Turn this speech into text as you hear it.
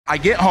I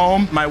get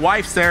home, my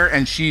wife's there,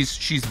 and she's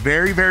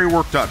very, very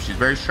worked up. She's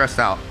very stressed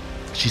out.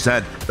 She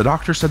said, the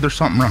doctor said there's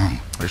something wrong.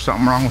 There's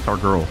something wrong with our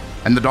girl.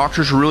 And the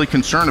doctors are really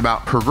concerned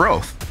about her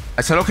growth.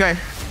 I said, okay,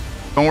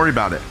 don't worry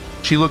about it.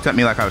 She looked at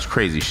me like I was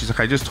crazy. She's like,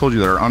 I just told you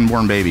that our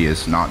unborn baby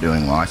is not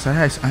doing well. I said,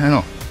 hey, I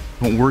know,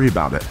 don't worry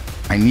about it.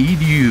 I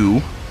need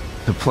you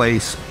to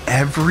place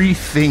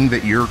everything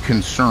that you're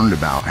concerned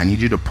about. I need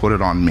you to put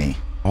it on me.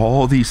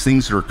 All these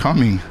things that are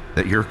coming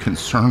that you're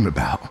concerned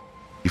about.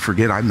 You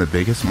forget I'm the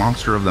biggest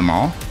monster of them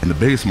all, and the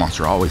biggest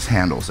monster always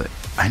handles it.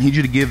 I need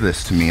you to give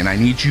this to me, and I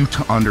need you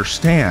to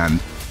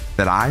understand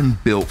that I'm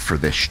built for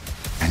this.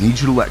 I need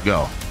you to let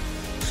go.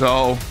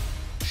 So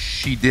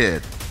she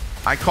did.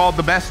 I called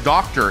the best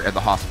doctor at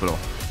the hospital.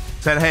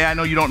 Said, hey, I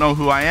know you don't know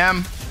who I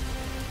am,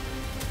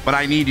 but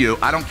I need you.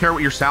 I don't care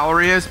what your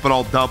salary is, but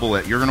I'll double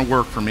it. You're gonna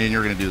work for me and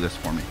you're gonna do this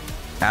for me.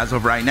 As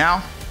of right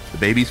now, the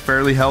baby's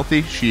fairly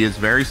healthy. She is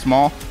very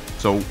small.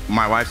 So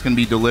my wife's gonna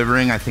be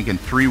delivering, I think in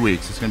 3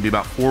 weeks. It's gonna be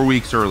about 4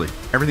 weeks early.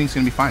 Everything's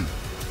gonna be fine.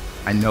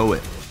 I know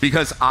it.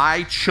 Because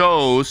I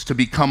chose to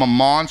become a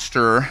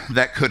monster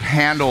that could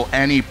handle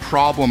any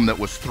problem that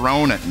was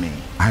thrown at me.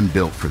 I'm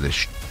built for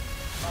this.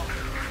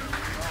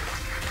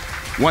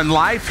 When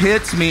life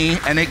hits me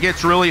and it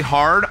gets really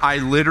hard, I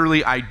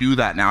do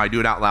that now. I do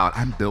it out loud.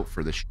 I'm built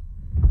for this.